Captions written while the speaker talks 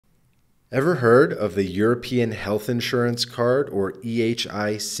Ever heard of the European Health Insurance Card, or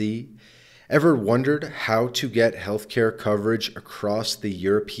EHIC? Ever wondered how to get healthcare coverage across the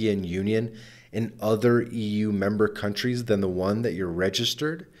European Union in other EU member countries than the one that you're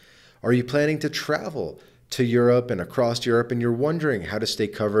registered? Are you planning to travel to Europe and across Europe and you're wondering how to stay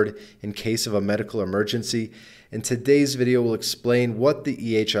covered in case of a medical emergency? In today's video, we'll explain what the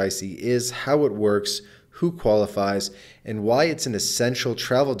EHIC is, how it works, who qualifies, and why it's an essential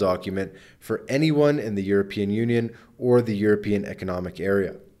travel document for anyone in the European Union or the European Economic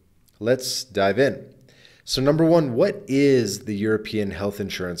Area. Let's dive in. So number one, what is the European Health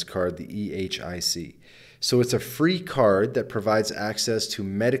Insurance Card, the EHIC? So it's a free card that provides access to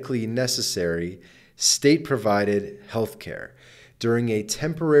medically necessary state-provided healthcare during a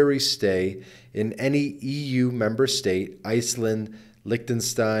temporary stay in any EU member state, Iceland,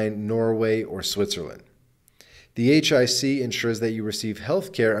 Liechtenstein, Norway, or Switzerland. The EHIC ensures that you receive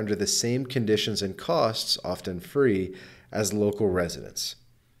healthcare under the same conditions and costs, often free, as local residents.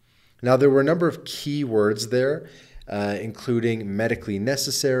 Now, there were a number of key words there, including medically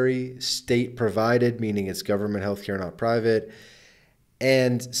necessary, state-provided, meaning it's government healthcare, not private,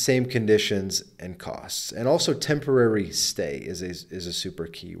 and same conditions and costs. And also temporary stay is a super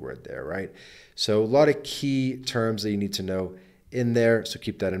key word there, right? So a lot of key terms that you need to know in there, so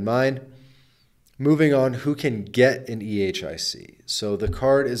keep that in mind. Moving on, who can get an EHIC? So the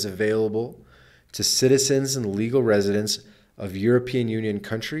card is available to citizens and legal residents of European Union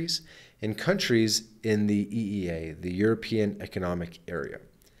countries and countries in the EEA, the European Economic Area.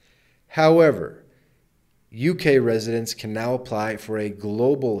 However, UK residents can now apply for a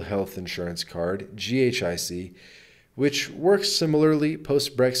global health insurance card, GHIC, which works similarly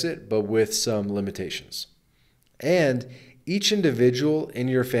post-Brexit, but with some limitations. And each individual in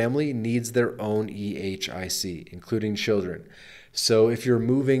your family needs their own EHIC, including children. So if you're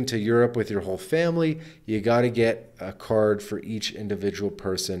moving to Europe with your whole family, you got to get a card for each individual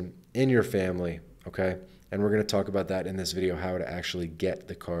person in your family, okay? And we're going to talk about that in this video, how to actually get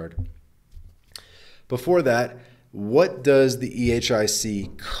the card. Before that, what does the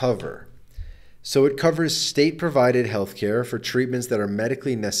EHIC cover? So it covers state-provided healthcare for treatments that are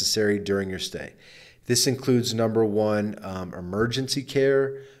medically necessary during your stay. This includes, number one, emergency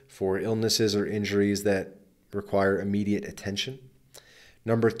care for illnesses or injuries that require immediate attention.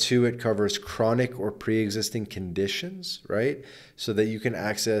 Number two, it covers chronic or pre-existing conditions, right? So that you can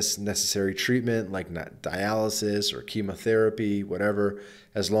access necessary treatment like dialysis or chemotherapy, whatever,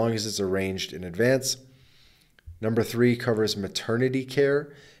 as long as it's arranged in advance. Number three covers maternity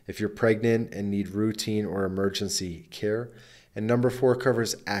care if you're pregnant and need routine or emergency care. And number four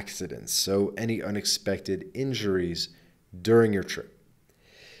covers accidents, so any unexpected injuries during your trip.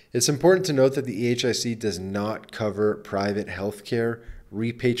 It's important to note that the EHIC does not cover private health care,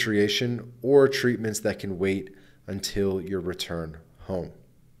 repatriation, or treatments that can wait until your return home.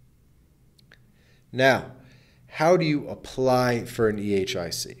 Now, how do you apply for an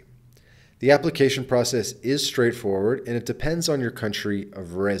EHIC? The application process is straightforward, and it depends on your country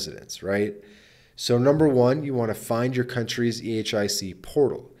of residence, right? So number one, you want to find your country's EHIC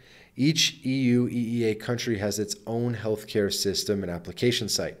portal. Each EU EEA country has its own healthcare system and application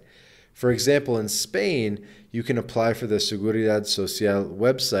site. For example, in Spain, you can apply for the Seguridad Social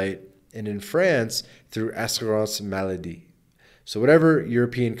website, and in France, through Assurance Maladie. So whatever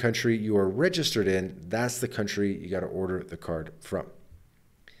European country you are registered in, that's the country you got to order the card from.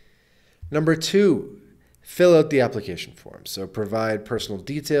 Number two, fill out the application form. So provide personal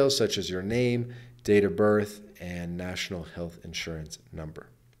details such as your name, date of birth, and national health insurance number.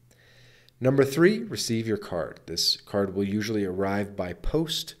 Number three, receive your card. This card will usually arrive by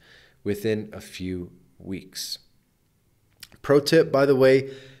post within a few weeks. Pro tip, by the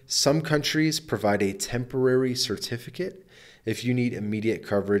way, some countries provide a temporary certificate if you need immediate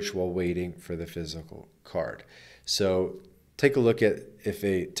coverage while waiting for the physical card. So take a look at if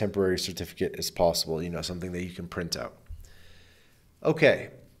a temporary certificate is possible, something that you can print out.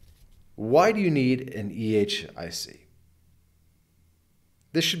 Okay, why do you need an EHIC?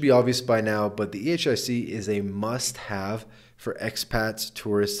 This should be obvious by now, but the EHIC is a must-have for expats,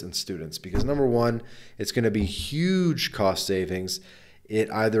 tourists, and students because number one, it's going to be huge cost savings. It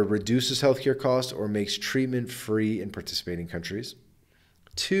either reduces healthcare costs or makes treatment free in participating countries.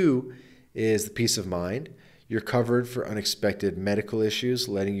 Two is the peace of mind. You're covered for unexpected medical issues,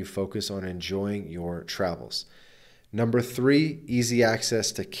 letting you focus on enjoying your travels. Number three, easy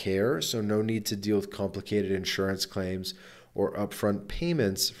access to care, so no need to deal with complicated insurance claims or upfront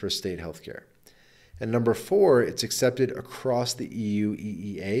payments for state healthcare. And number four, it's accepted across the EU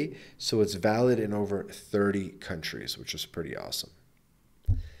EEA, so it's valid in over 30 countries, which is pretty awesome.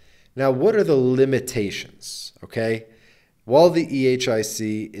 Now, what are the limitations? Okay. While the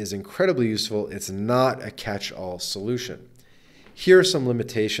EHIC is incredibly useful, it's not a catch-all solution. Here are some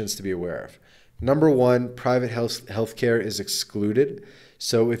limitations to be aware of. Number one, private healthcare is excluded.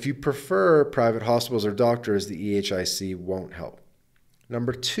 So if you prefer private hospitals or doctors, the EHIC won't help.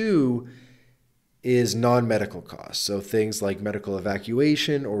 Number two is non-medical costs. So things like medical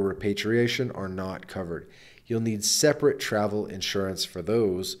evacuation or repatriation are not covered. You'll need separate travel insurance for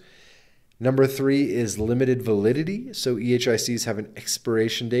those. Number three is limited validity. So EHICs have an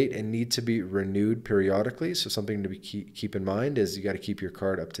expiration date and need to be renewed periodically. So something to keep in mind is you got to keep your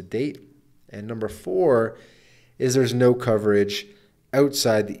card up to date. And number four is there's no coverage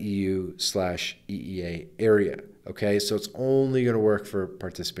outside the EU/EEA area. Okay, so it's only going to work for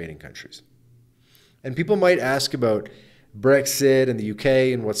participating countries. And people might ask about Brexit and the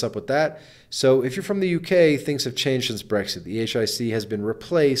UK and what's up with that. So if you're from the UK, things have changed since Brexit. The EHIC has been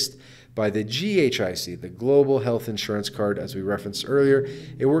replaced by the GHIC, the Global Health Insurance Card, as we referenced earlier.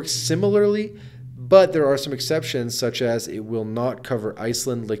 It works similarly, but there are some exceptions, such as it will not cover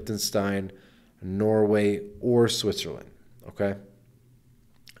Iceland, Liechtenstein, Norway, or Switzerland. Okay?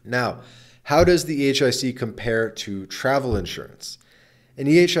 Now, how does the EHIC compare to travel insurance? An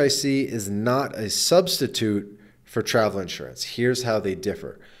EHIC is not a substitute for travel insurance. Here's how they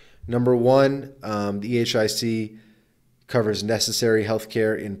differ. Number one, the EHIC covers necessary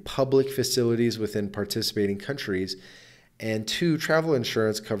healthcare in public facilities within participating countries. And two, travel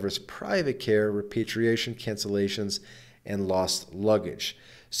insurance covers private care, repatriation, cancellations, and lost luggage.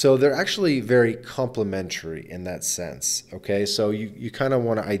 So they're actually very complementary in that sense. Okay, so you kind of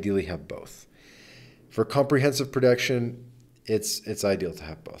want to ideally have both. For comprehensive protection, it's ideal to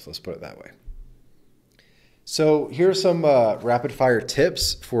have both. Let's put it that way. So here are some rapid fire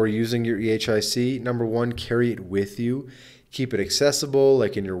tips for using your EHIC. Number one, carry it with you. Keep it accessible,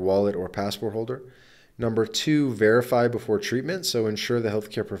 like in your wallet or passport holder. Number two, verify before treatment. So ensure the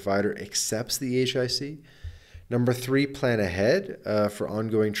healthcare provider accepts the EHIC. Number three, plan ahead for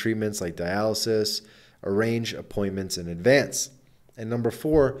ongoing treatments like dialysis. Arrange appointments in advance. And number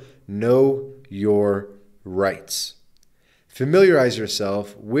four, know your rights. Familiarize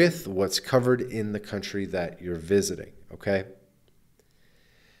yourself with what's covered in the country that you're visiting, okay?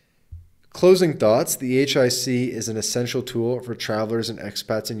 Closing thoughts, the EHIC is an essential tool for travelers and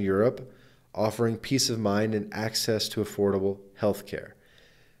expats in Europe, offering peace of mind and access to affordable healthcare.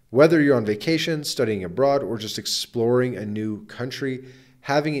 Whether you're on vacation, studying abroad, or just exploring a new country,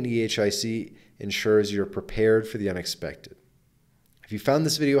 having an EHIC ensures you're prepared for the unexpected. If you found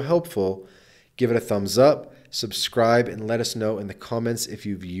this video helpful, give it a thumbs up, subscribe, and let us know in the comments if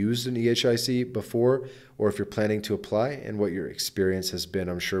you've used an EHIC before or if you're planning to apply and what your experience has been.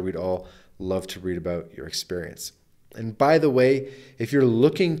 I'm sure we'd all love to read about your experience. And by the way, if you're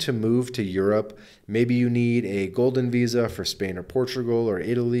looking to move to Europe, maybe you need a golden visa for Spain or Portugal or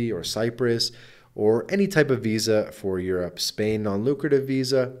Italy or Cyprus or any type of visa for Europe, Spain non-lucrative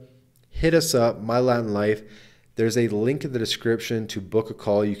visa, hit us up, My Latin Life. There's a link in the description to book a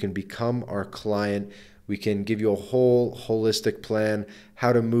call. You can become our client. We can give you a whole holistic plan,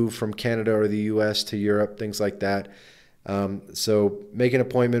 how to move from Canada or the US to Europe, things like that. So make an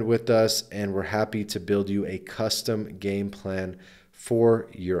appointment with us and we're happy to build you a custom game plan for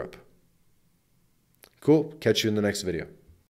Europe. Cool. Catch you in the next video.